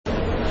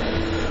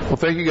Well,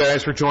 thank you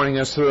guys for joining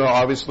us.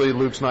 Obviously,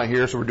 Luke's not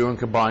here, so we're doing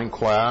combined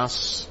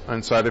class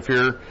inside of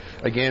here.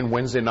 Again,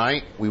 Wednesday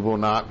night, we will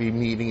not be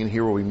meeting in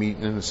here. We'll be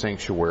meeting in the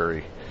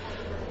sanctuary.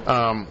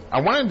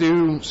 I want to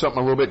do something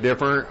a little bit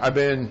different. I've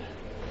been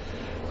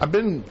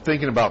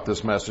thinking about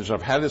this message.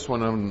 I've had this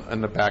one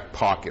in the back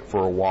pocket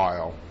for a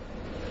while.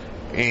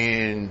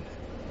 And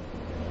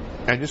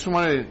I just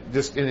want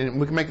to and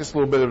we can make this a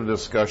little bit of a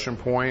discussion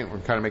point.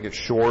 We'll kind of make it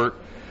short.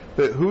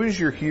 But who is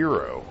your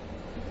hero?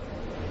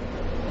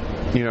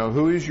 You know,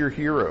 who is your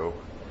hero?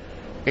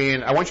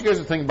 And I want you guys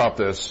to think about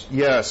this.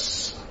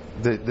 Yes,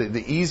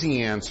 the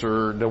easy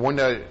answer, the one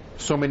that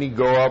so many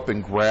go up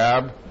and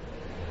grab,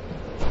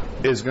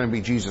 is going to be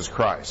Jesus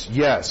Christ.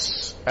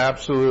 Yes,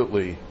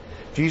 absolutely.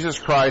 Jesus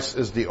Christ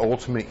is the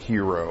ultimate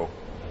hero.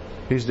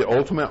 He's the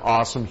ultimate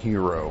awesome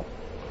hero.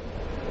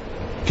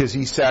 Because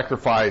he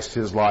sacrificed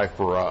his life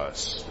for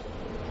us.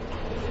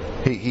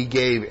 He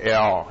gave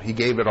all. He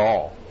gave it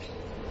all.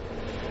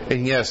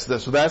 And yes,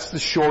 so that's the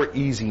short,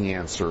 easy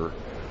answer.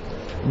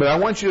 But I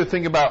want you to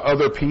think about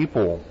other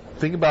people.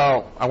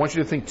 I want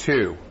you to think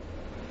too.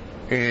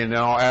 And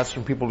I'll ask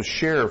some people to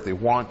share if they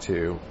want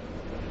to.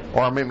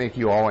 Or I may make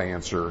you all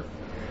answer.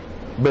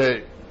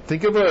 But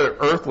think of an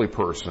earthly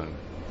person,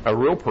 a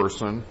real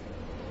person,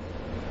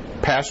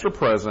 past or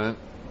present,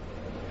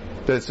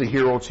 that's a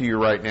hero to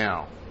you right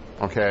now.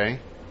 Okay?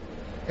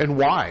 And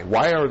why?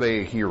 Why are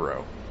they a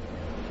hero?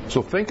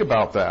 So think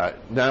about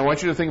that. Now I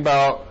want you to think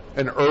about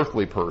an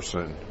earthly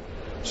person.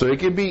 So it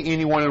could be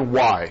anyone, and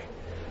why.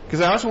 Because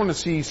I also want to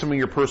see some of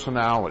your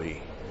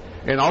personality.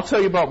 And I'll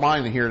tell you about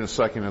mine here in a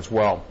second as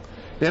well.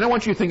 Then I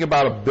want you to think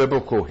about a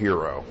biblical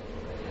hero.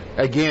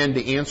 Again,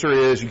 the answer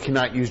is you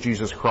cannot use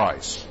Jesus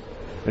Christ.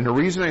 And the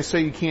reason I say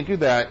you can't do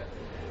that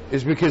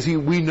is because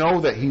we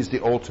know that he's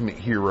the ultimate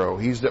hero.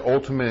 He's the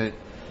ultimate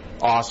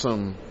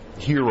awesome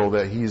hero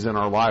that he's in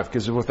our life.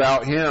 Because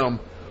without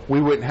him,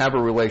 we wouldn't have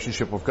a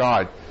relationship with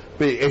God.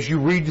 But as you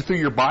read through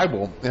your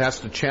Bible, and that's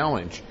the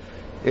challenge,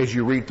 as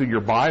you read through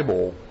your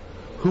Bible,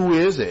 who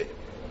is it?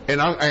 And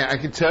I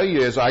can tell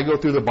you, as I go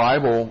through the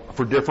Bible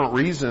for different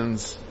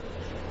reasons,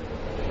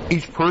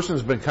 each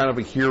person's been kind of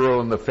a hero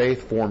in the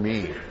faith for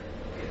me.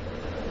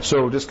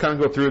 So just kind of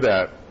go through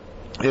that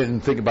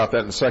and think about that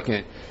in a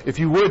second. If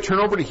you would, turn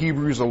over to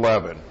Hebrews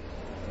 11.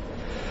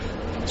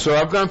 So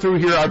I've gone through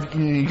here.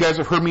 You guys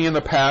have heard me in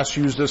the past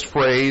use this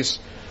phrase.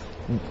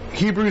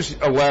 Hebrews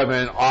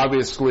 11,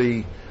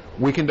 obviously,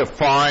 we can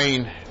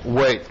define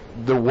what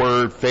the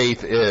word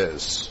faith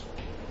is.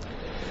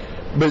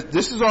 But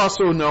this is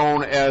also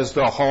known as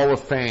the Hall of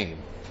Fame.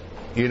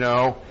 You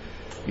know,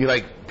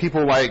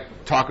 people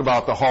talk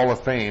about the Hall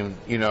of Fame.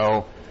 You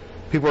know,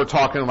 people are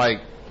talking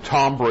like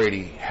Tom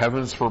Brady,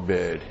 heavens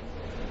forbid.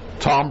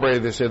 Tom Brady,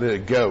 they say the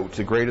GOAT,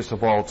 the greatest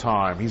of all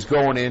time. He's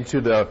going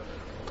into the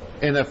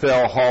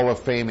NFL Hall of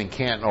Fame in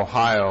Canton,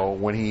 Ohio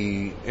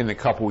in a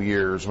couple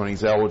years when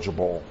he's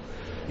eligible.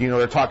 You know,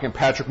 they're talking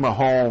Patrick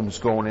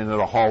Mahomes going into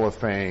the Hall of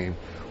Fame,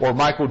 or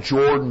Michael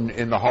Jordan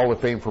in the Hall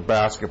of Fame for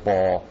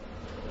basketball.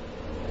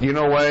 You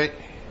know what?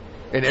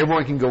 And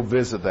everyone can go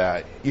visit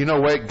that. You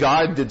know what?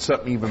 God did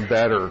something even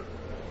better.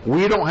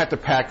 We don't have to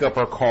pack up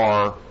our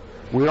car.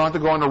 We don't have to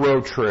go on a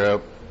road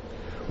trip.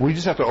 We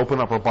just have to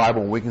open up our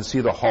Bible and we can see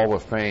the Hall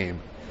of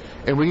Fame.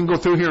 And we can go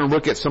through here and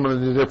look at some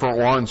of the different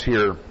ones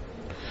here.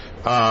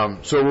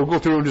 So we'll go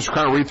through and just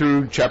kind of read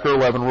through chapter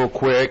 11 real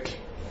quick.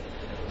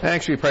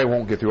 Actually, probably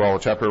won't get through all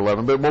of chapter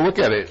 11, but we'll look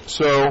at it.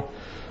 So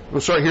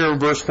we'll start here in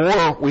verse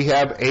 4. We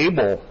have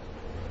Abel.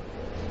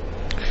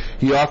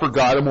 He offered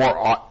God a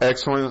more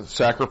excellent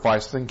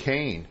sacrifice than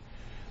Cain.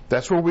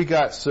 That's where we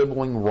got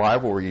sibling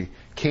rivalry.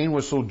 Cain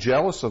was so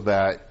jealous of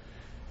that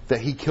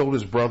he killed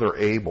his brother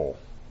Abel.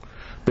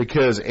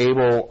 Because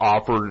Abel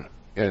offered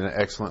an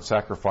excellent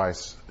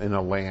sacrifice in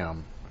a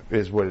lamb,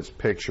 is what it's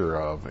picture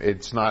of.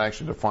 It's not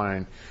actually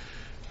defined,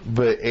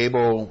 but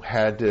Abel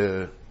had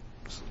to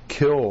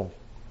kill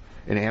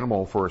an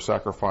animal for a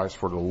sacrifice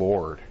for the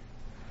Lord,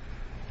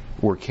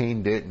 where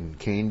Cain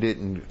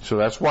didn't. So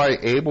that's why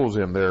Abel's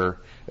in there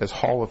as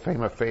Hall of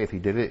Fame of faith. He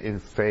did it in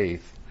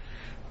faith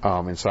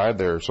inside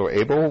there. So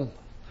Abel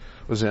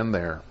was in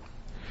there.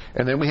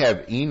 And then we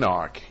have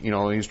Enoch. You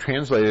know, he's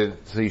translated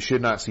so he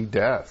should not see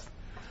death.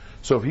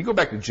 So if you go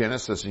back to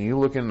Genesis and you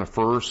look in the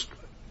first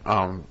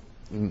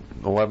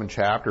 11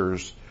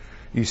 chapters,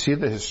 you see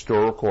the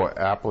historical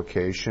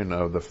application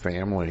of the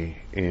family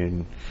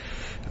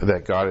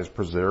that God has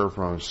preserved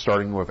from,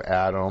 starting with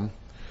Adam.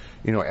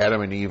 You know,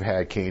 Adam and Eve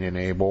had Cain and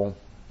Abel.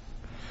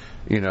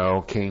 You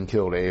know, Cain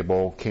killed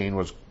Abel. Cain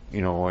was,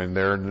 in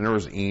there. And then there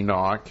was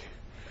Enoch.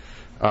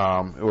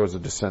 It was a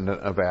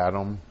descendant of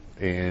Adam,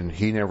 and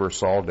he never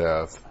saw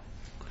death.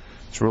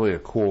 It's really a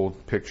cool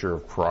picture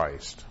of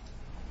Christ.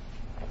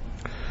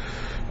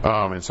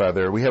 Inside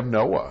there, we have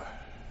Noah.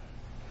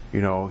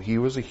 You know, he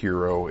was a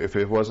hero. If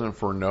it wasn't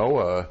for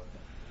Noah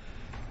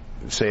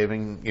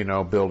saving,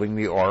 building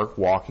the ark,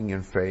 walking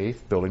in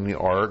faith, building the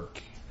ark,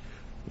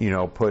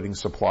 putting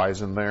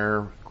supplies in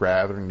there,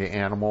 gathering the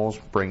animals,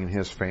 bringing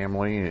his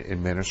family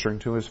and ministering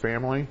to his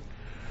family,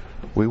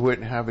 we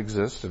wouldn't have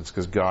existence,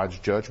 because God's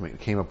judgment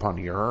came upon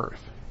the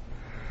earth.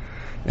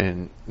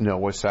 And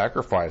Noah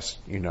sacrificed,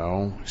 he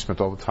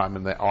spent all the time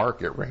in the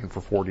ark. It rained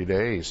for 40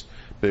 days.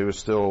 But it was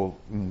still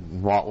a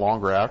lot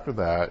longer after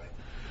that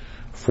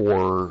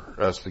for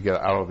us to get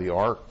out of the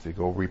ark, to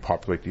go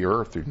repopulate the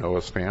earth through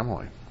Noah's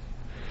family.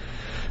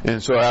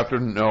 And so after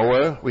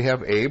Noah, we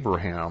have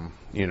Abraham.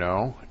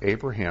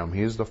 Abraham,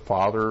 he's the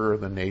father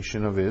of the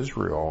nation of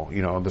Israel.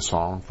 The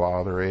song,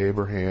 Father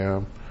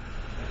Abraham.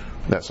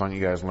 That song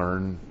you guys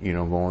learned,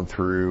 going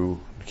through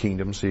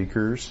Kingdom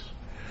Seekers.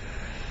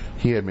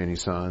 He had many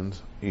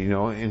sons,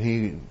 and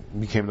he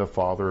became the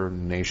father of the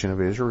nation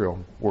of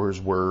Israel. Whereas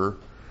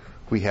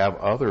we have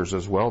others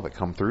as well that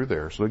come through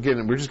there. So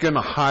again, we're just getting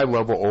a high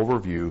level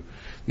overview.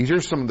 These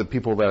are some of the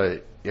people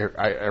that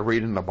I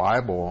read in the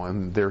Bible,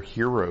 and they're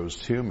heroes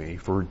to me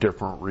for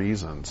different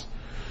reasons.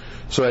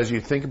 So as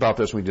you think about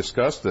this, we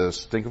discuss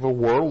this, think of a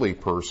worldly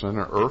person,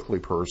 an earthly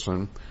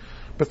person,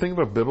 but think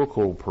of a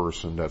biblical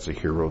person that's a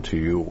hero to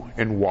you,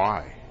 and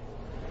why.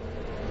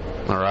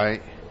 All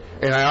right?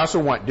 And I also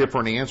want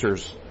different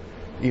answers.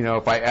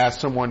 If I ask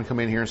someone to come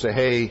in here and say,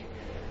 hey,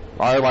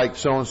 I like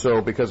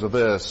so-and-so because of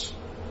this,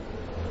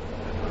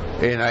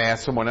 and I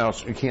ask someone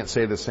else, you can't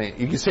say the same.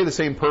 You can say the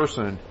same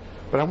person,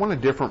 but I want a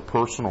different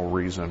personal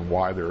reason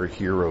why they're a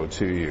hero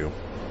to you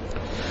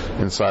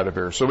inside of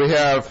here. So we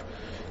have,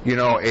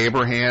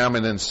 Abraham,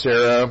 and then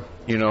Sarah,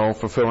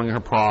 fulfilling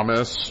her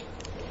promise.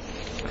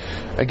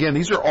 Again,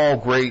 these are all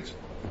great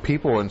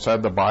people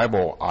inside the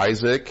Bible.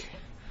 Isaac,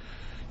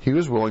 he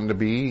was willing to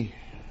be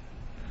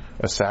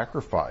a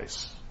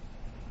sacrifice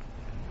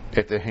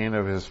at the hand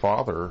of his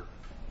father,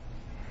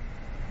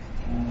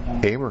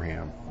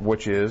 Abraham,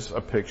 which is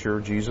a picture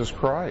of Jesus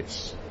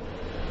Christ.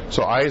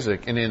 So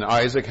Isaac, and then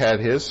Isaac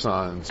had his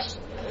sons.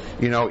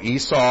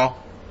 Esau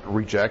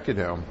rejected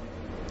him,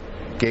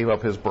 gave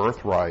up his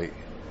birthright.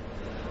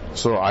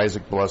 So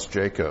Isaac blessed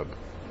Jacob.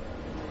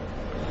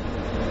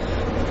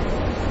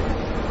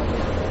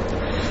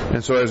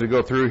 And so as we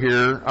go through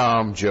here,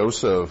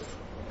 Joseph,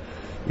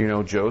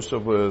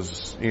 Joseph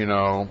was, he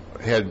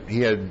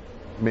had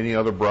many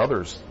other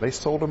brothers. They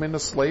sold him into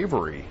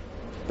slavery.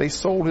 They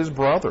sold his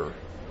brother.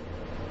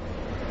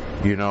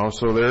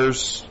 So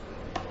there's,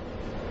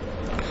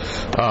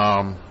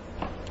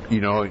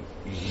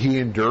 he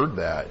endured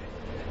that.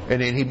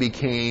 And then he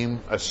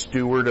became a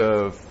steward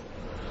of,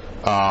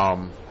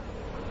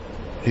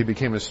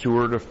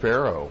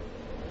 Pharaoh.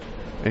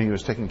 And he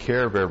was taking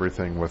care of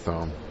everything with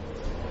them.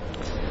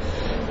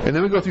 And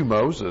then we go through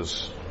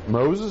Moses.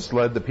 Moses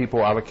led the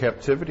people out of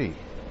captivity.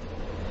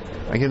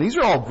 Again, these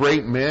are all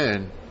great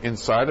men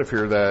inside of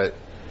here that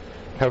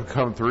have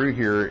come through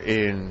here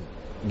and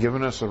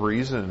given us a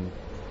reason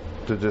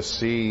to just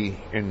see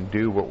and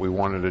do what we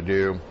wanted to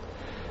do.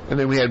 And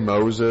then we had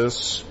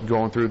Moses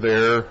going through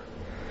there,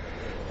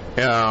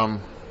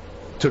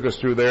 took us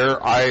through there.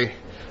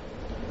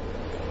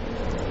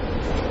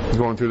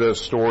 Going through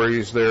those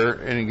stories there,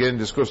 and again,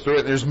 just goes through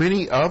it. There's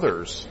many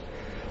others.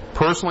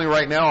 Personally,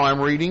 right now,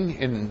 I'm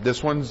reading, and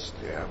this one's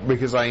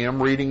because I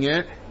am reading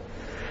it.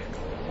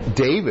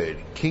 David,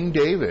 King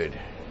David.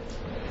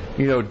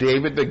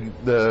 David,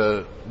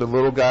 the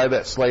little guy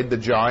that slayed the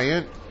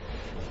giant.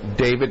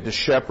 David, the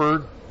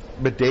shepherd,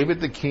 but David,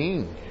 the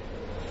king.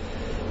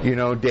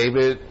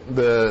 David,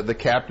 the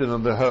captain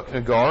of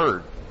the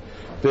guard.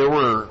 There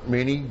were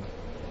many.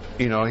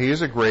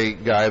 He's a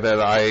great guy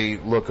that I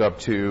look up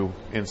to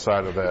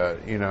inside of that.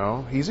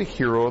 He's a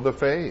hero of the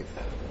faith.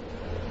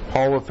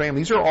 Hall of Fame.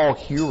 These are all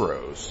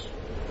heroes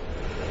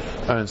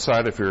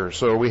inside of here.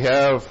 So we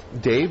have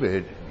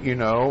David,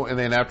 and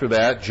then after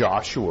that,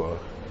 Joshua.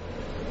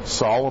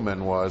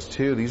 Solomon was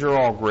too. These are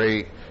all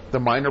great. The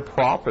minor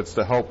prophets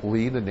to help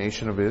lead the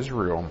nation of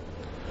Israel.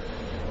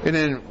 And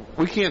then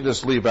we can't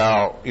just leave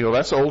out,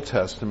 that's Old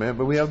Testament,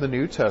 but we have the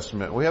New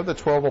Testament. We have the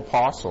 12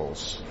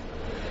 apostles.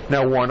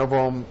 Now, one of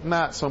them,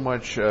 not so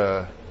much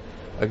a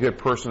good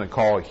person to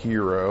call a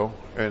hero,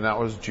 and that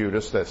was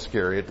Judas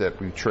Iscariot that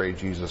betrayed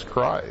Jesus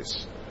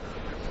Christ.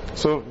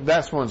 So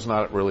that one's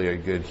not really a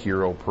good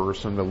hero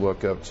person to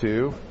look up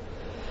to.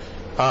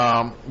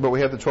 But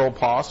we have the 12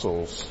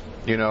 apostles.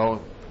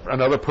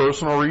 Another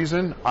personal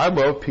reason, I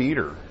love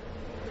Peter.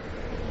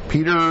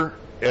 Peter,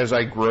 as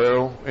I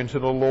grow into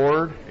the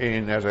Lord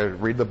and as I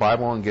read the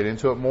Bible and get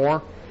into it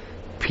more,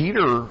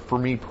 Peter, for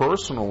me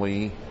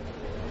personally,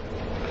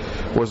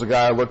 was a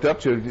guy I looked up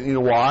to. You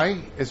know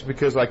why? It's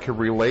because I could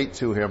relate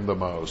to him the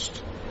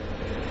most.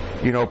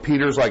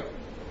 Peter's like,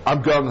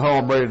 I'm gung-ho,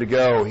 I'm ready to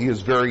go. He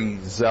was very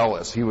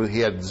zealous. He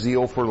had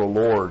zeal for the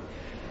Lord.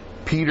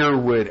 Peter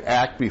would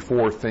act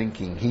before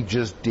thinking. He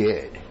just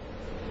did.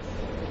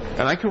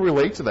 And I could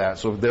relate to that.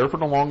 So there for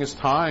the longest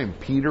time,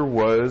 Peter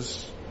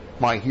was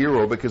my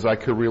hero because I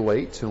could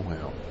relate to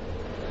him.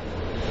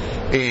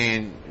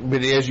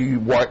 But as you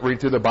read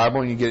through the Bible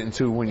and when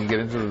you get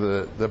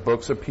into the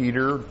books of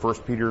Peter, 1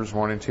 Peter's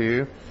 1 and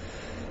 2,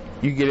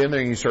 you get in there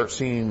and you start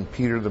seeing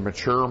Peter the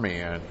mature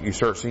man. You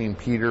start seeing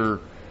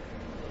Peter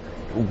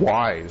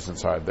wise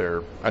inside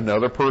there.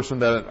 Another person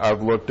that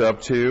I've looked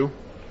up to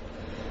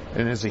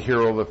and is a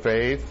hero of the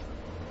faith,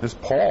 is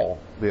Paul,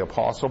 the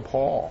Apostle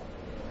Paul.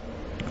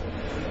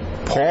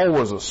 Paul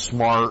was a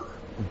smart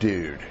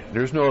dude.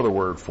 There's no other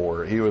word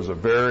for it. He was a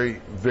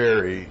very,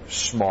 very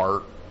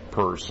smart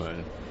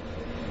person.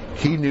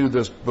 He knew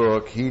this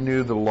book. He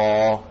knew the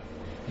law.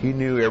 He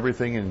knew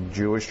everything in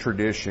Jewish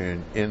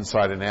tradition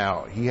inside and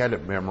out. He had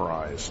it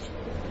memorized.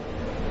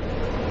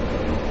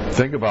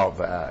 Think about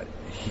that.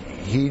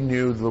 He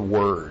knew the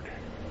word.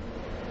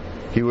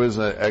 He was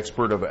an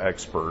expert of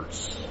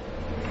experts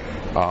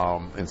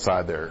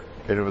inside there.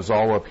 And it was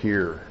all up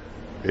here.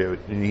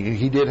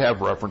 He did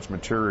have reference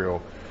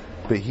material,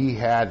 but he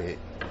had it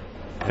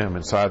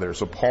inside there.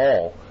 So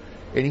Paul,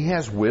 and he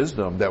has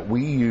wisdom that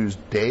we use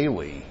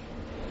daily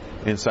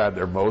inside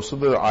there. Most of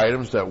the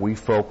items that we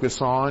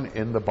focus on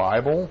in the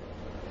Bible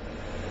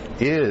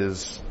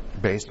is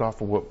based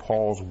off of what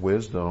Paul's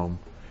wisdom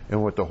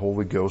and what the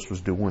Holy Ghost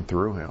was doing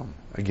through him.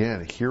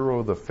 Again, a hero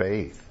of the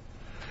faith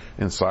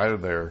inside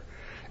of there.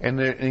 And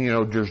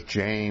then, there's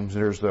James,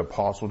 there's the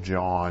Apostle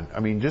John. I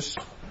mean, just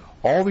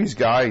all these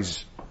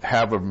guys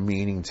have a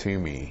meaning to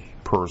me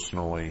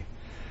personally.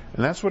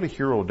 And that's what a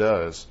hero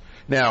does.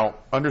 Now,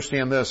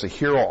 understand this, a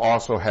hero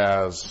also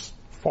has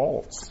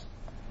faults.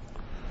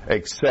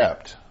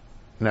 Except,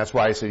 and that's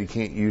why I said you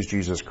can't use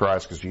Jesus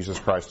Christ, because Jesus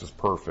Christ is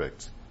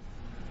perfect.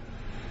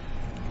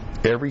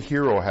 Every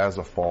hero has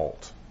a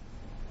fault.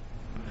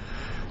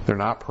 They're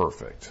not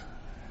perfect,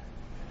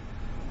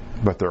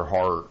 but their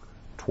heart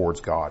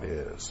towards God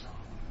is.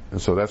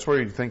 And so that's where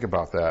you think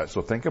about that.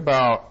 So think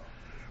about,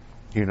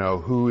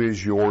 who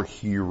is your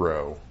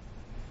hero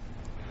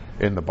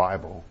in the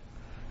Bible.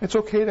 It's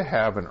okay to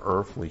have an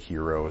earthly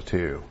hero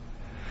too.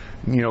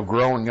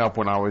 Growing up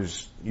when I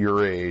was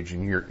your age,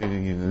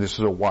 and this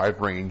is a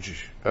wide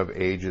range of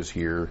ages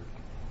here,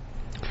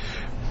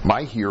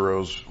 my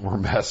heroes were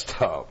messed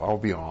up. I'll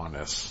be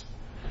honest.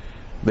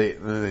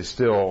 They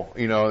still,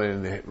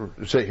 they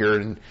sit here,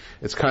 and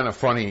it's kind of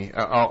funny.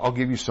 I'll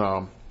give you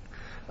some.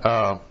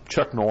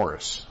 Chuck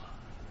Norris,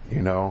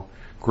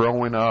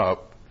 growing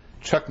up,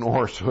 Chuck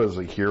Norris was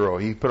a hero.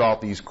 He put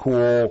out these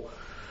cool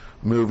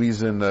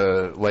movies in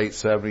the late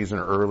 70s and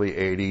early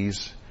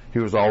 80s. He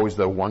was always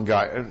the one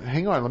guy.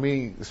 Hang on, let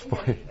me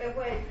explain.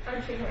 What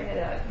I'm shaking my head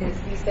at is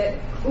you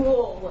said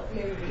cool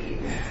movies.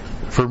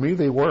 For me,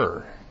 they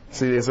were.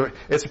 See, it's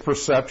a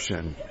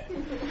perception.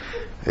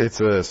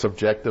 It's a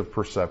subjective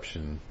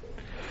perception.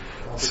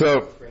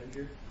 So,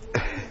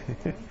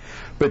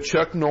 but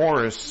Chuck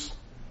Norris,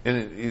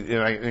 and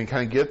I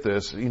kind of get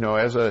this,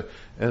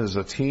 as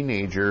a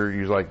teenager,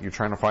 you're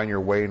trying to find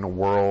your way in the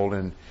world,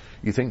 and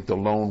you think the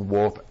lone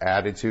wolf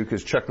attitude,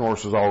 because Chuck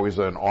Norris was always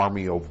an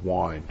army of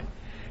one.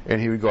 And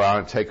he would go out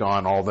and take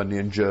on all the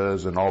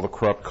ninjas and all the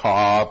corrupt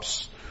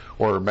cops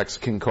or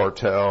Mexican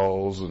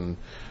cartels and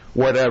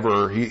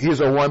whatever. He's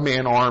a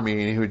one-man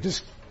army, and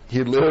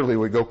he literally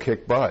would go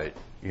kick butt,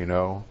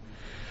 And,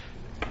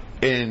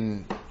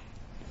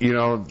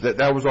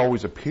 that was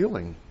always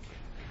appealing.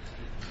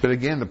 But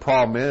again, the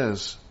problem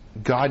is,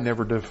 God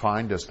never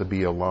defined us to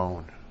be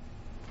alone.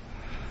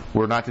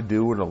 We're not to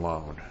do it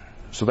alone.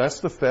 So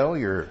that's the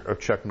failure of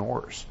Chuck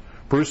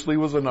Norris.Lee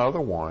was another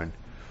one.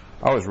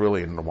 I was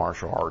really into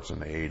martial arts in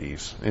the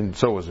 80s, and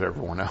so was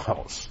everyone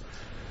else.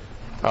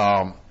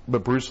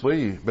 But Bruce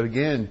Lee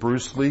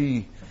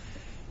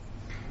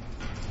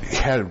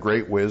had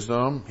great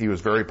wisdom. He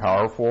was very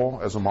powerful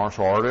as a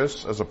martial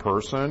artist, as a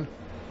person.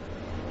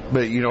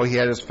 But, he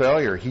had his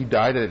failure. He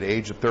died at the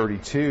age of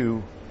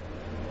 32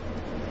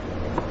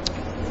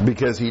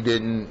 because he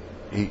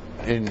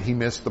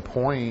missed the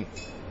point.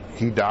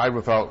 He died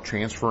without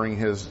transferring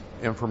his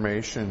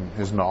information,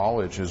 his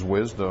knowledge, his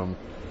wisdom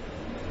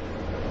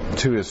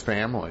to his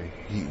family.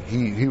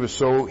 He was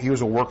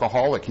a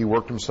workaholic. He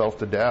worked himself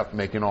to death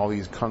making all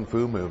these kung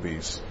fu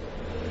movies,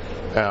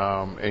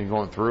 and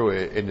going through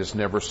it and just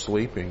never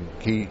sleeping.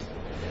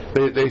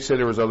 They said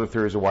there was other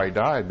theories of why he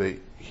died, but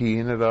he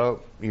ended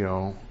up,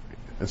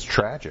 it's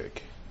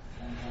tragic.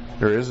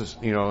 There is this,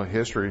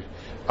 history.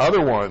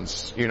 Other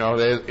ones,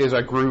 as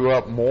I grew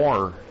up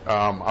more,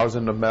 I was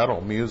into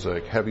metal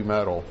music, heavy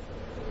metal.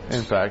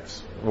 In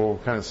fact, we'll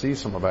kind of see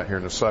some of that here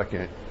in a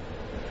second.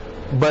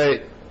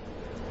 But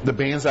the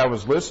bands I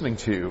was listening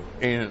to,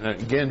 and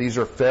again, these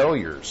are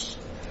failures.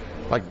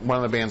 Like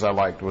one of the bands I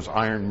liked was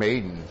Iron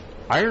Maiden.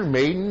 Iron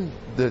Maiden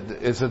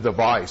is a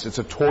device. It's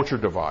a torture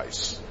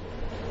device.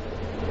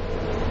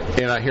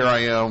 And here I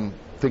am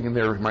thinking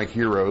they're my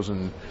heroes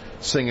and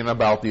singing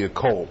about the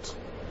occult.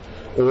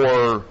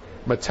 Or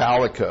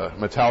Metallica.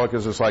 Metallica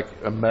is just like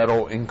a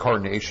metal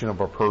incarnation of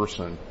a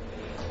person.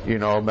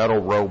 A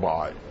metal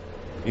robot.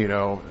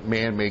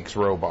 Man makes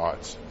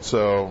robots.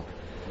 So,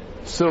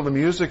 still the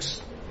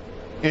music's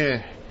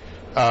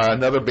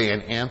another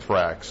band,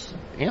 Anthrax.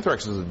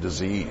 Anthrax is a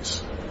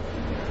disease.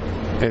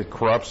 It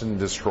corrupts and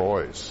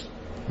destroys.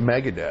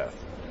 Megadeth.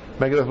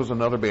 Megadeth was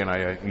another band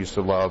I used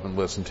to love and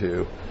listen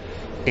to.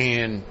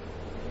 And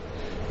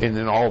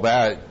then all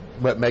that,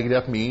 what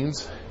Megadeth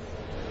means,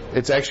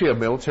 it's actually a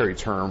military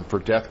term for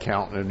death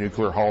count in a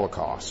nuclear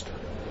holocaust.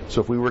 So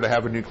if we were to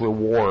have a nuclear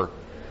war,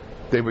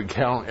 they would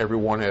count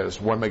everyone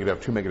as 1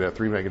 Megadeth, 2 Megadeth,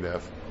 3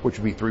 Megadeth. which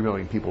would be 3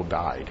 million people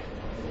died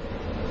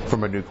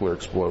from a nuclear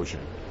explosion.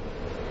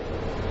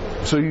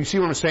 So you see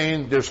what I'm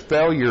saying? There's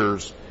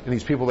failures in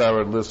these people that I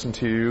would listen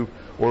to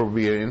or would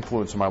be an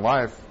influence in my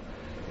life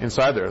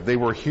inside there. They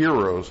were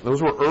heroes.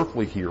 Those were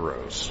earthly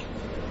heroes.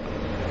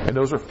 And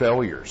those are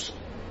failures.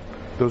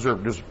 Those are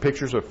just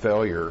pictures of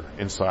failure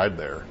inside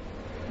there.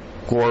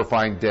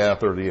 Glorifying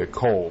death or the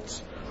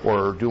occult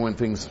or doing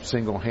things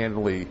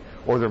single-handedly,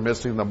 or they're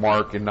missing the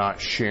mark and not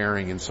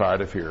sharing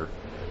inside of here.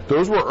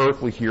 Those were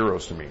earthly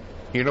heroes to me.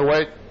 You know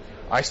what?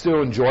 I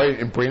still enjoy it,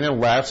 and Brandon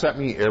laughs at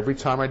me every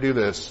time I do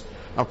this.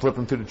 I'm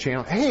flipping through the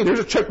channel. Hey, there's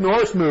a Chuck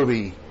Norris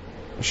movie.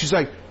 And she's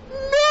like,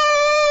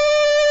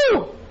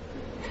 no!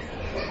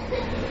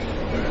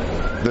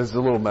 There's a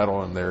little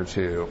metal in there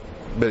too.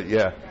 But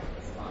yeah.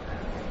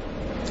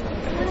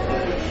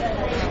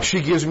 She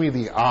gives me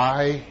the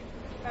eye.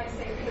 I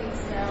say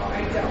please no,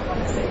 I don't want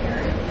to sit here.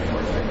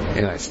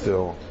 And I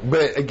still,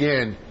 but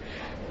again,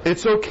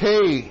 it's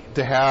okay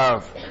to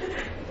have,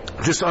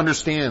 just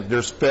understand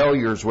there's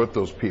failures with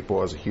those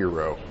people as a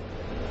hero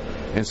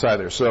inside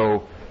there.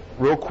 So,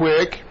 real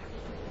quick,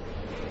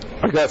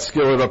 I got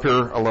Skillet up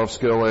here. I love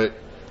Skillet.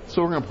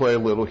 So we're going to play a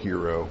little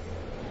hero.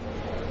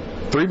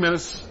 3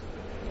 minutes.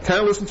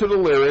 Kind of listen to the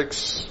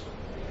lyrics.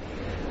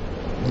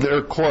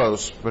 They're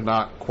close, but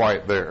not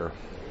quite there.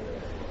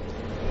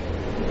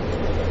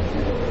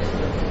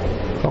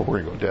 Oh,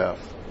 we're going to go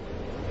deaf.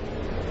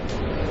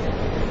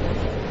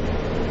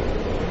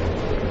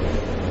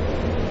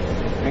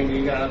 And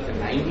you got up to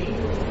 90?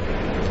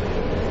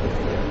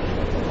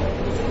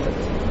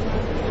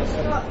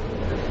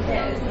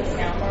 Yeah, is the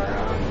soundbar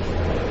on?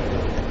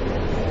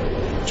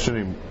 It's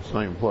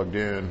not even plugged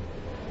in.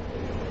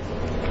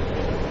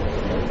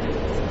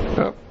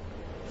 Yep.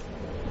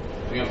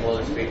 We're going to blow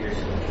the speakers.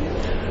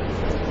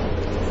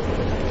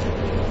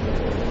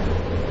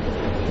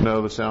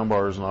 No, the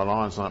soundbar is not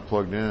on. It's not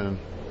plugged in.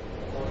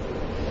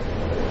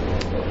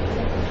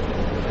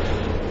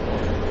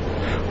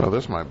 Well,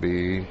 this might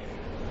be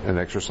an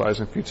exercise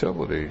in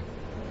futility.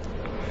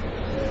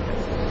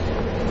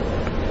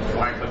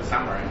 Why put the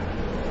soundbar in?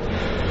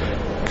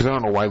 Because I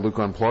don't know why Luke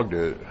unplugged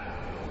it.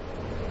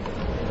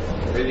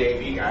 You're the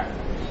AV guy.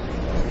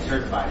 You're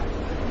certified.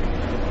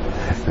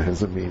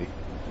 It's a meeting.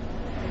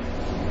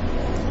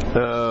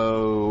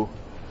 Oh.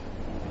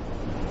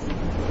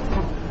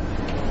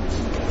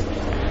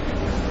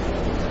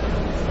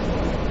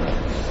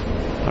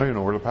 I don't even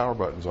know where the power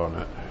button's on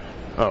it.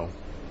 Oh.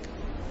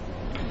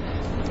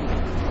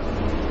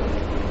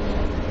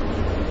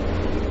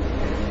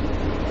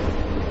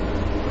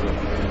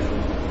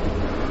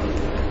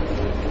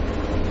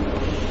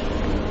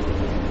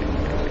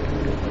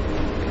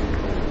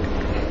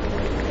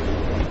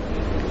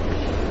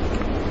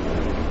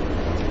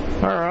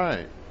 All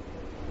right.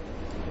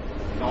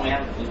 You only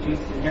have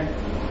Bluetooth in here?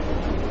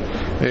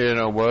 Hey, you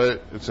know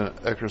what? It's an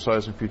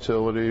exercise in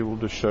futility. We'll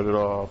just shut it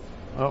off.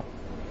 Oh.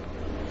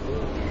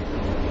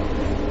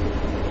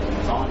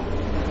 It's on.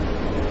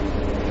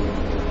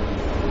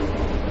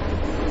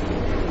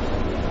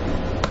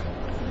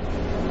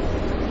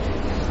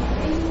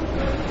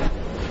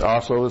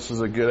 Also, this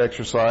is a good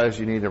exercise.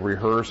 You need to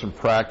rehearse and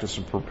practice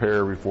and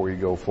prepare before you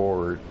go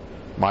forward.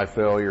 My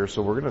failure.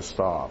 So we're going to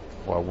stop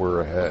while we're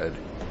ahead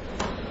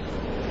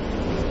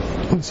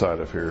inside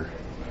of here.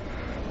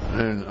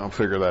 And I'll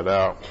figure that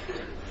out.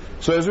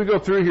 So as we go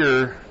through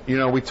here, you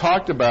know, we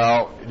talked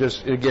about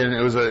just, again,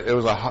 it was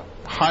a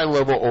high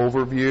level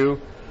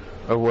overview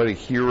of what a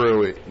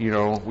hero,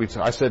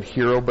 I said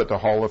hero, but the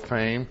Hall of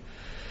Fame.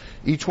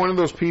 Each one of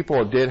those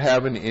people did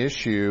have an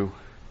issue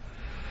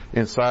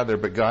inside there,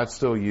 but God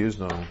still used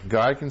them.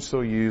 God can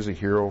still use a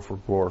hero for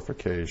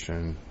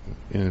glorification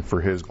and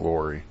for His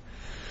glory.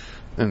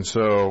 And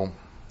so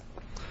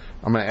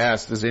I'm going to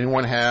ask, does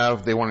anyone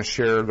they want to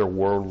share their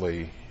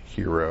worldly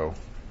hero?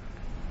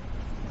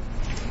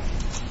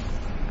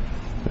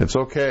 It's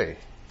okay.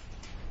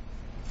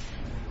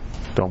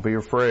 Don't be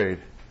afraid.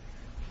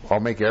 I'll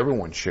make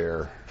everyone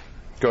share.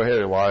 Go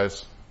ahead,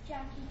 Elias.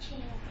 Jackie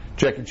Chan.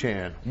 Jackie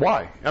Chan.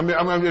 Why? I'm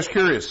just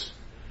curious.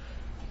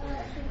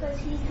 Because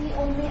he's the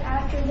only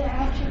actor that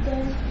actually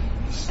does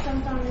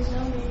stunt on his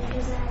own and he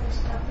doesn't have a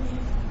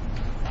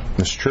stuntman.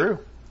 It's true.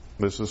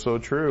 This is so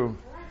true.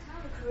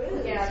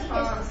 Yeah,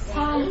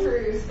 Tom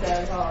Cruise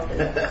does all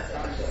this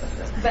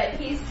stuff. But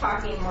he's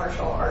talking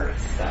martial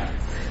arts stuff.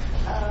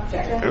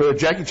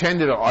 Jackie Chan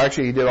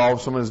he did all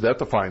of some of his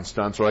death-defying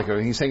stunts. Like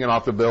he's hanging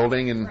off the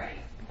building and. Right.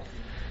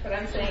 But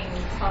I'm saying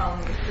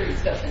Tom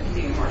Cruise doesn't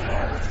do martial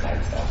arts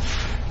type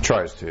stuff.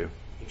 Tries to.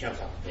 He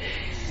jumps off the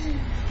building.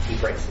 He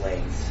breaks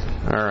legs.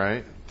 All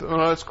right.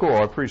 Oh, that's cool.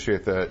 I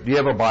appreciate that. Do you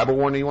have a Bible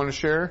one that you want to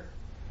share?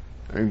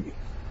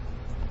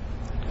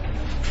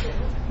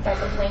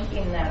 That's a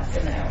blinking that's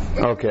a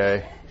no.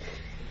 Okay.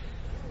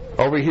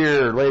 Over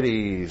here,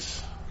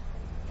 ladies.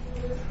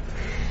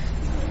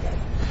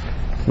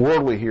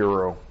 Worldly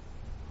hero.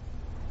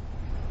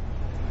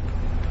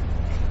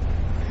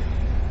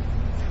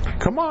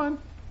 Come on.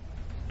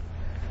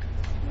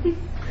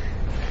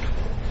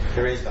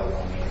 There is no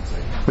wrong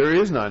answer. There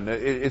is none.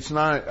 It's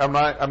not. I'm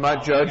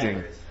not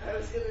judging. I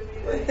was going to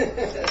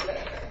There's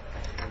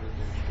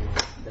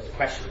a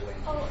question.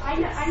 Oh, I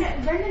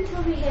know. Brendan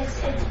told me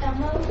it's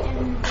Elmo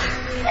and.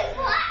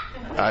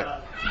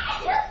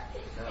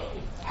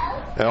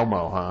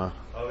 Elmo, huh?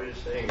 I was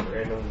just saying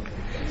random.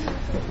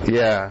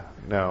 Yeah.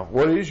 No.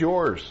 What is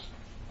yours?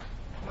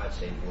 I might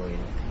say Blade.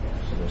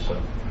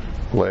 So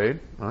Blade.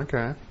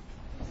 Okay.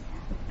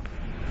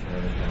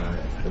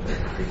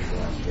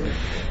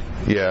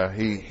 Yeah.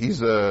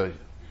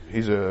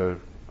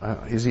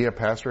 Is he a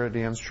pastor at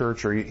Dan's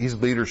church, or he's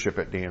leadership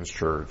at Dan's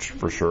church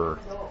for sure?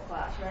 Adult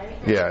class, right?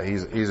 Yeah,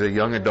 he's a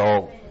young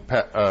adult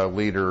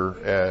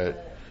leader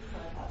at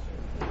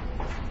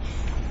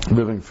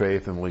Living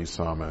Faith and Lee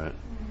Summit.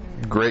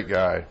 Great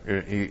guy.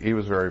 He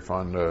was very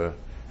fun to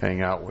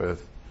hang out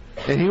with,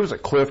 and he was a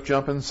cliff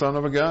jumping son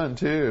of a gun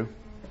too.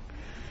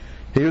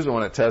 He was the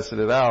one that tested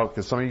it out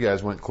because some of you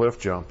guys went cliff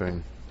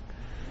jumping.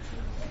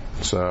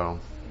 So,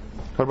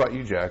 what about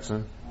you,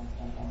 Jackson?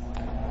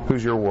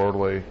 Who's your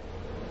worldly?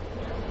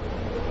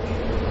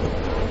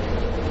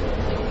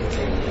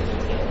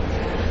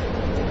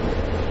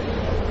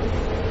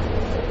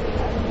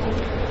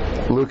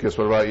 Lucas,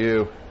 what about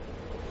you?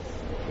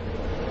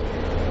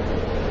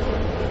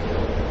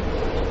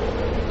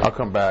 I'll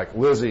come back.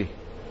 Lizzie. They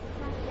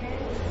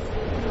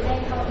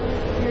helped me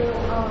through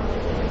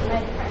my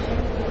depression,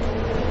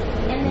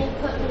 and they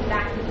put me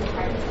back into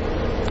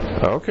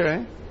Christ.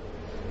 Okay.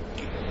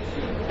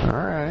 All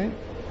right.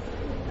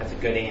 That's a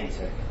good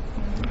answer.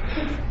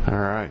 All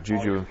right, All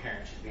Juju. your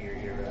parents should be your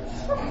heroes.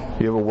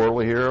 You have a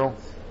worldly hero?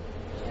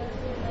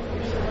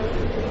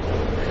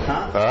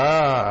 Huh?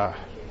 Ah.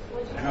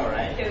 I know,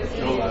 right? Josie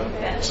No and love.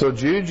 Beth. So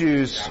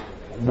Juju's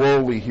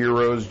worldly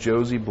heroes,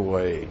 Josie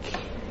Blake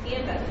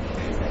And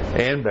Beth.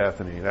 and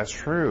Bethany. That's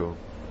true.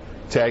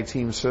 Tag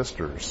team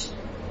sisters.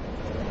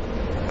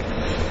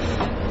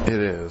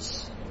 It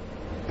is.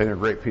 And they're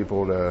great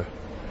people to.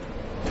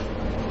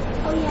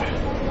 Oh yeah,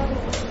 that's another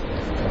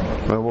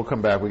one. Well, we'll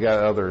come back. We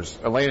got others.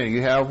 Elena,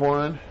 you have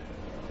one?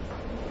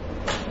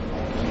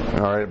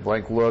 All right,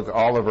 blank look.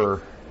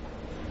 Oliver,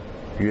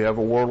 you have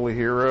a worldly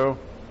hero?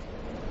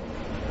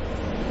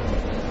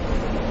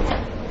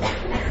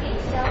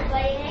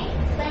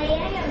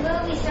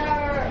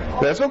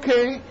 That's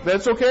okay.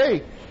 That's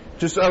okay.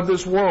 Just of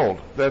this world.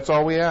 That's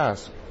all we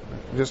ask.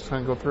 Just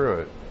kind of go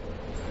through it.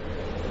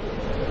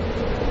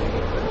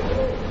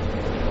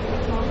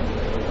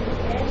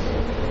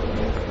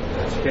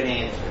 That's a good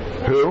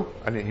answer. Who?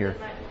 I didn't hear.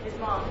 His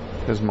mom.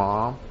 His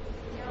mom?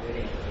 Good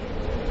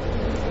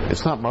answer.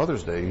 It's not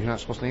Mother's Day. You're not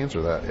supposed to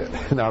answer that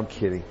yet. No, I'm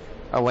kidding.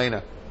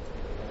 Elena.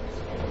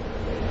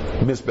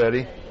 Miss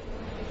Betty?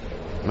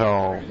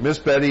 No. Miss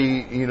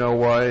Betty, you know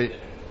what?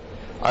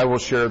 I will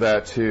share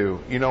that too.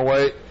 You know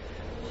what?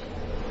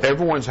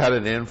 Everyone's had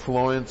an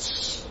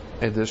influence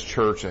in this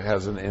church that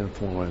has an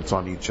influence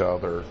on each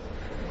other.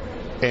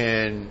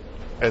 And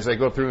as I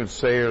go through and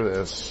say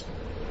this,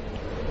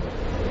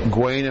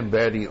 Gwen and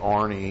Betty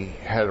Arney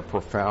had a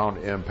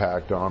profound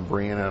impact on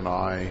Brianna and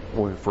I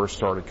when we first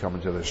started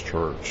coming to this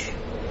church.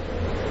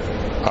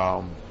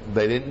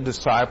 They didn't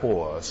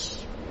disciple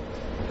us,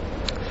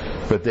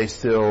 but they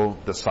still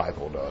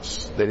discipled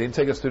us. They didn't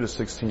take us through the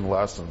 16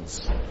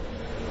 lessons.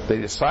 They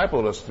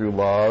discipled us through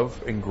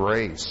love and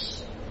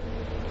grace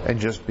and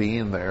just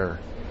being there.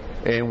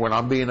 And when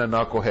I'm being a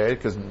knucklehead,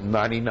 because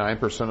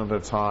 99% of the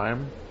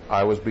time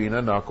I was being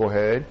a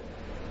knucklehead,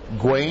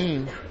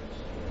 Gwen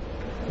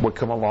would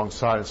come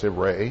alongside and say,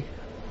 Ray,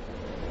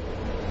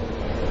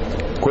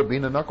 quit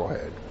being a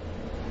knucklehead.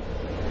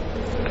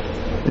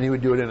 And he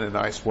would do it in a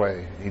nice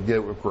way. He did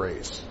it with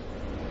grace.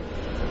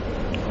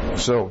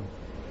 So,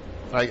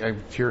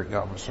 I'm tearing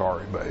up, I'm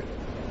sorry, but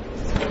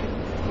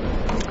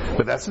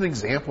that's an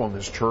example in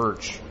this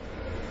church.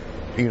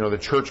 You know, the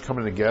church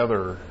coming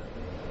together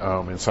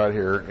inside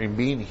here and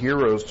being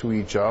heroes to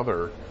each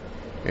other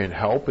and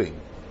helping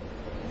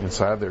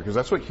inside there. Because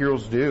that's what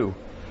heroes do.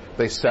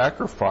 They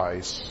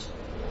sacrifice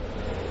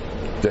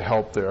to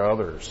help their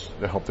others,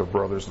 to help their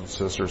brothers and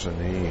sisters in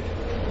need.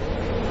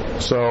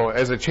 So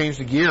as I change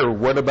the gear,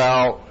 what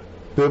about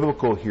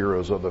biblical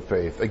heroes of the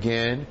faith?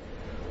 Again,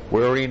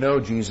 we already know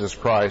Jesus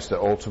Christ, the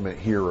ultimate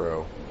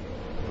hero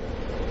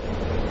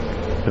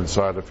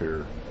inside of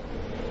here.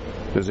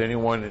 Does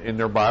anyone in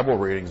their Bible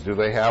readings, do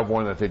they have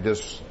one that they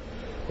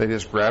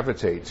just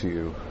gravitate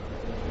to?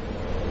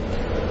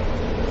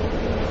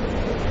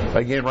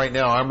 Again, right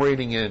now I'm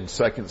reading in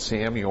 2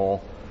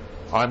 Samuel.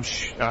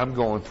 I'm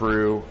going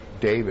through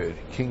David,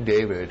 King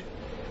David,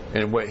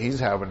 and what he's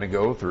having to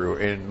go through.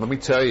 And let me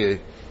tell you,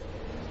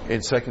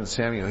 in 2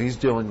 Samuel, he's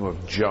dealing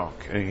with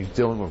junk and he's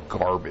dealing with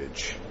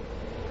garbage.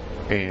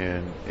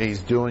 And he's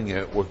doing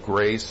it with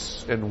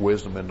grace and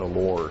wisdom in the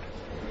Lord.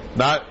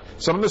 Not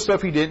some of the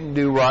stuff he didn't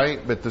do right,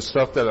 but the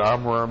stuff that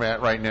I'm where I'm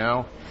at right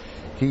now,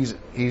 he's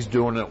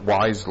doing it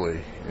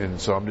wisely. And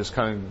so I'm just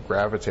kind of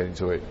gravitating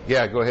to it.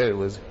 Yeah, go ahead,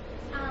 Liz.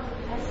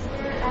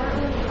 Esther, I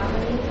don't really have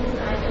anything.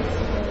 I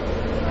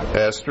just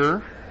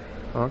Esther?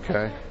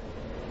 Okay.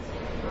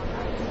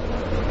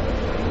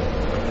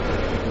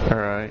 All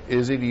right.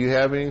 Izzy, do you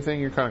have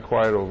anything? You're kind of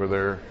quiet over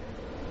there.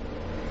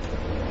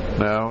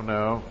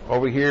 No.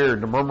 Over here,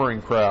 the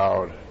murmuring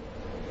crowd.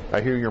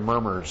 I hear your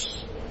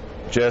murmurs.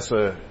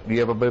 Jessa, do you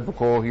have a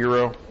biblical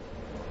hero?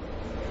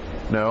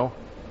 No?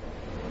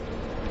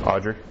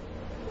 Audrey?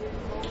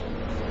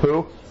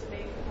 Who?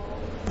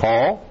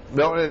 Paul?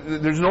 No,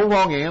 there's no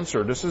wrong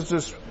answer. This is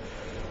just,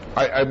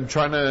 I'm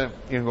trying to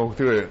go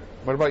through it.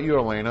 What about you,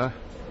 Elena?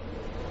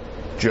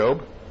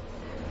 Job?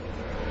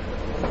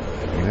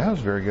 That was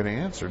a very good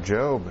answer.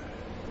 Job.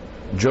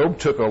 Job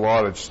took a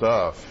lot of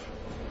stuff,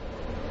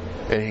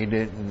 and he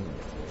didn't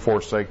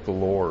forsake the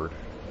Lord.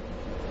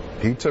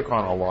 He took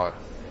on a lot.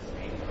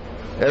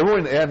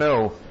 Everyone, I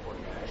know.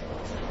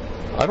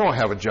 I don't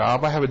have a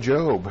job. I have a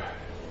Job.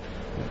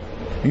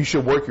 You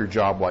should work your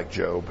job like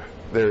Job.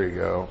 There you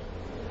go.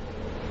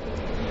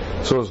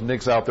 So as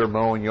Nick's out there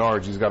mowing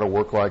yards, he's got to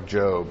work like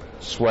Job.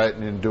 Sweat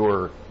and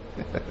endure.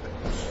 Brendan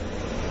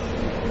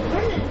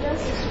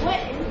does the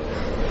sweating.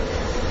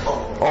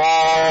 Oh!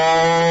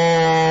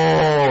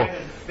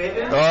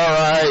 All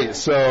right,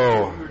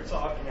 so... We were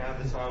talking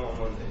half the time on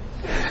Monday.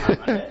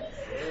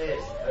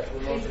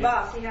 He's the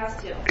boss. He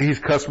has to. He's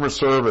customer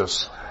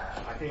service.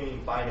 I couldn't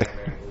even find that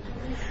man.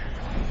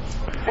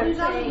 What are you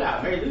talking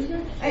about? Mary Lou's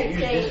here? I'd You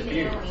say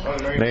disappeared. Naomi. Oh,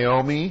 Mary.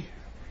 Naomi.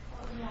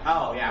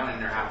 Oh, yeah, I went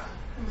in their house.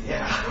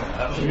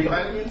 Yeah. Did you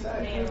find me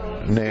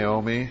inside?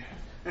 Naomi.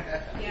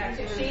 Yeah,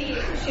 so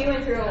she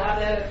went through a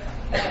lot of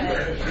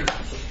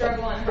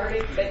struggle and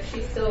heartache, but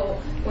she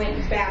still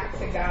went back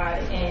to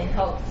God and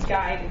helped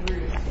guide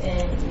Ruth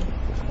in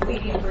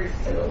leading Ruth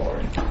to the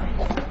Lord.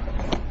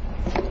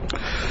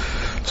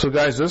 So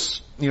guys,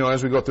 this,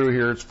 as we go through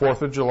here, it's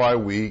 4th of July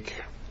week.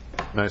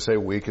 And I say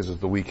week as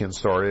the weekend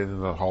started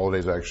and the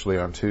holiday's actually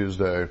on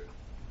Tuesday.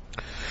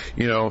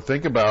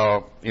 Think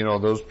about,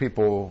 those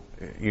people,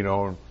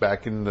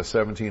 back in the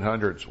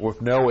 1700s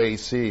with no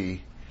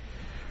AC,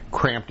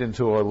 cramped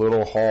into a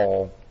little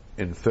hall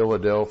in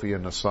Philadelphia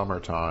in the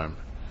summertime.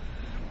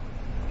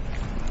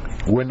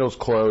 Windows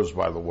closed,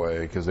 by the way,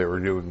 because they were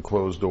doing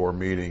closed door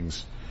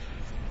meetings.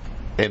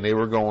 And they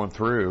were going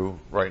through,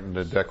 writing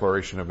the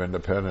Declaration of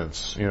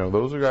Independence.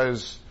 Those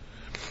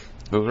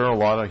are a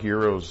lot of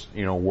heroes,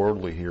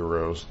 worldly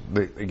heroes.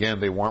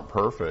 They weren't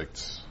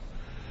perfect.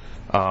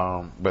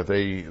 But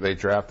they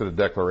drafted a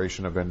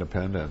Declaration of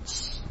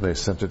Independence. They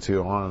sent it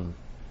to on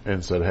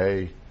and said,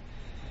 hey,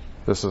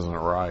 this isn't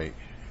right.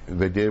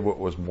 They did what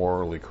was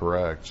morally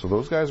correct. So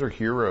those guys are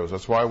heroes.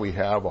 That's why we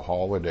have a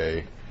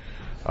holiday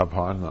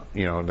upon,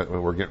 that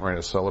we're getting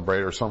ready to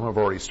celebrate, or some have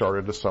already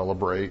started to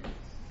celebrate,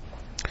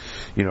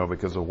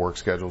 because of work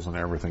schedules and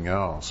everything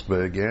else.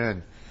 But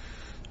again,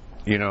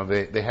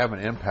 they have an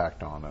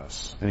impact on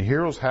us. And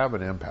heroes have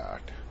an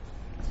impact.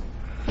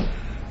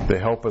 They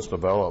help us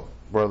develop,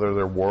 whether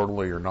they're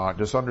worldly or not.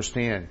 Just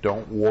understand,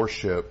 don't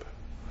worship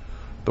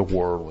the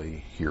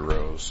worldly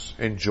heroes.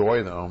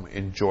 Enjoy them.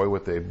 Enjoy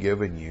what they've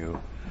given you.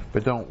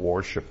 But don't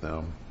worship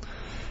them.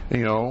 The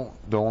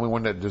only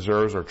one that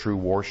deserves our true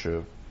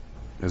worship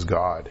is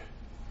God.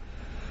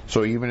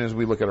 So even as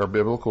we look at our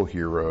biblical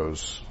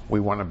heroes, we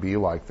want to be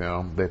like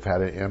them. They've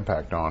had an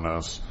impact on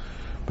us.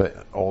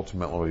 But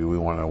ultimately, we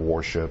want to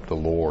worship the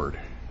Lord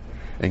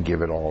and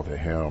give it all to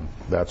Him.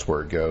 That's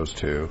where it goes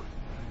to.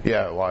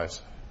 Yeah,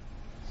 Elias.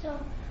 So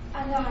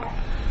I got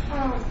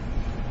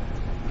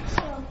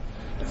so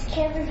it's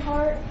Kevin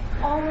Hart,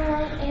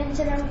 Arnold, aunts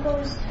and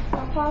uncles,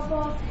 my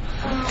papa.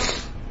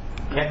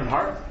 Kevin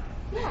Hart?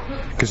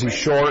 Yeah. Because he's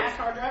short.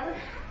 NASCAR driver?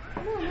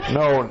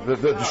 No,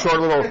 the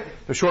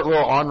short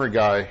little ornery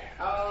guy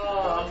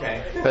Oh,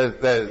 okay.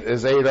 that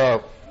is ate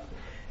up.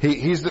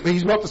 He's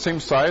about the same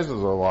size as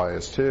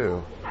Elias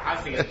too. I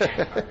was thinking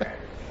NASCAR driver.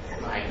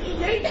 Like,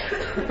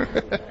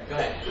 go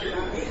ahead.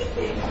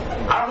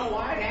 I don't know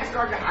why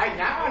NASCAR driver.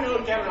 Now I know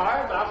Kevin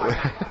Hart, but I'm like,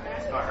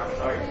 NASCAR. I'm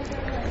sorry.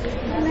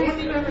 When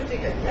do you ever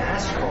think of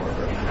NASCAR?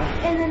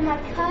 And then my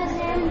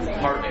cousins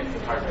and Hartman.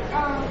 some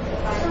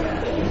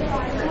people I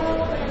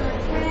know and my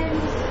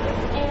friends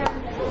and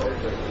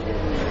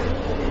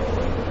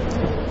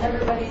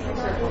Everybody's in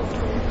circles.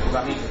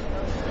 About me.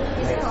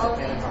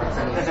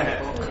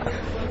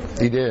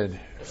 He did.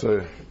 It's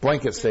a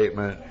blanket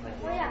statement.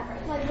 well, yeah,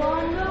 my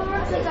lawnmower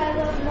because I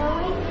love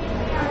mowing.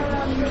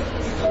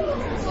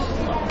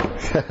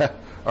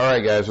 All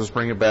right, guys, let's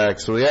bring it back.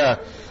 So yeah,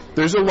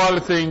 there's a lot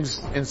of things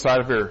inside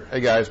of here.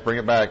 Hey, guys, bring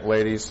it back,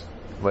 ladies.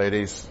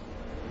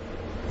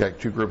 Got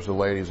two groups of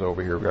ladies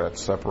over here. We've got to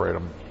separate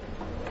them.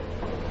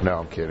 No,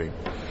 I'm kidding.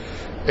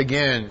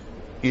 Again,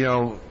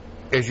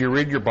 as you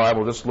read your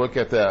Bible, just look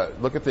at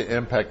that. Look at the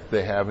impact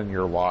they have in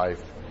your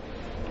life.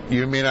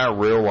 You may not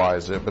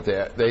realize it, but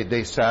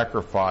they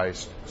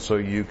sacrificed so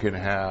you can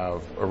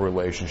have a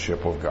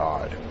relationship with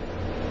God.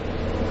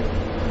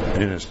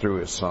 And it's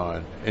through His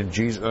Son. And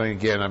Jesus,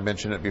 again, I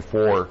mentioned it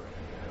before,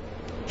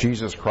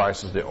 Jesus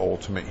Christ is the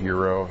ultimate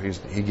hero.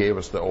 He gave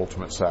us the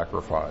ultimate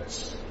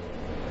sacrifice.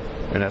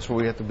 And that's what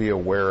we have to be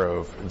aware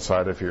of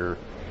inside of here.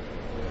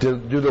 Do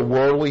the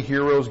worldly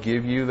heroes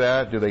give you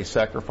that? Do they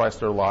sacrifice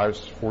their lives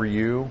for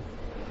you?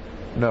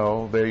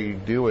 No, they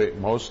do it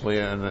mostly,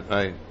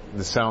 and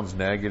this sounds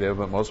negative,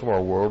 but most of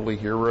our worldly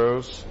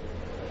heroes,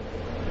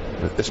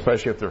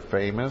 especially if they're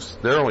famous.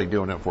 They're only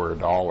doing it for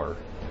 $1.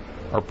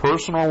 Our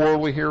personal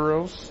worldly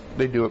heroes,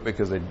 they do it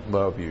because they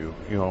love you,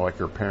 like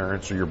your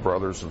parents or your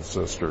brothers and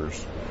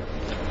sisters,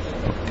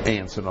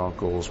 aunts and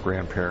uncles,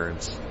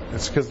 grandparents.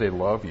 It's because they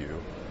love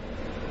you.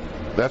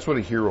 That's what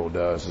a hero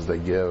does, is they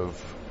give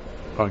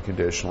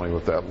unconditionally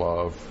with that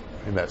love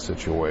in that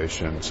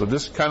situation. So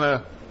just kind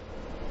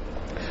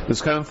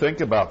of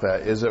think about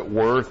that. Is it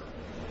worth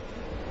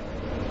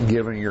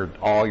giving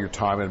all your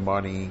time and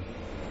money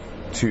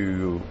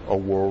to a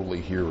worldly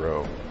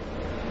hero?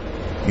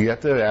 You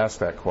have to ask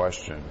that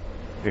question.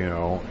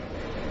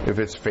 If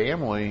it's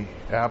family,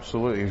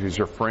 absolutely. If it's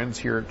your friends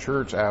here at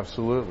church,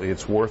 absolutely.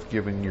 It's worth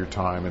giving your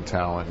time and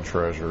talent and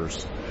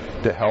treasures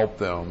to help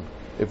them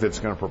if it's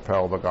going to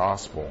propel the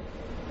gospel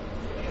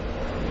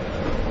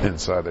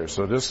inside there.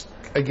 So just,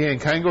 again,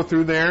 kind of go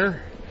through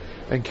there.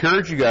 I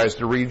encourage you guys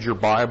to read your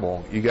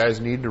Bible. You guys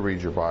need to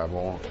read your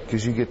Bible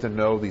because you get to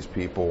know these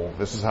people.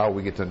 This is how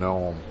we get to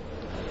know them.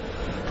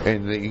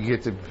 And you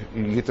get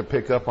to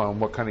pick up on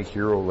what kind of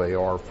hero they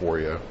are for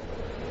you.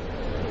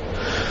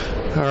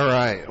 All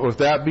right. With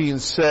that being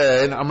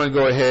said, I'm going to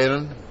go ahead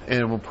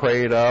and we'll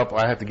pray it up.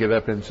 I have to get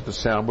up into the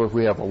sound booth.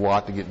 We have a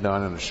lot to get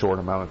done in a short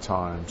amount of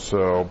time.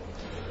 So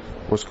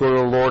let's go to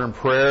the Lord in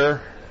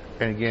prayer.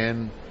 And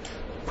again,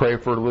 pray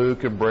for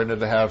Luke and Brenda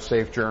to have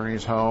safe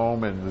journeys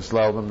home and just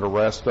allow them to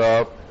rest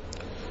up.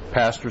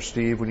 Pastor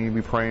Steve, we need to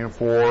be praying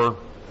for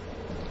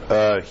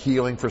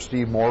healing for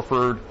Steve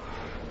Morford.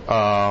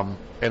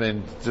 And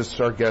then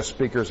just our guest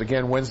speakers.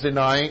 Again, Wednesday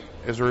night,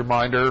 as a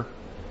reminder,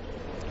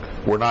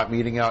 we're not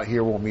meeting out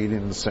here. We'll meet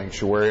in the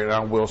sanctuary. And I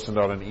will send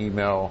out an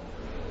email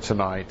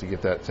tonight to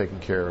get that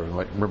taken care of.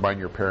 And remind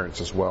your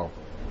parents as well.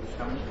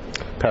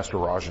 Pastor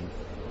Rajan.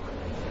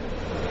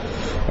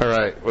 All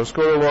right, let's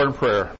go to the Lord in prayer.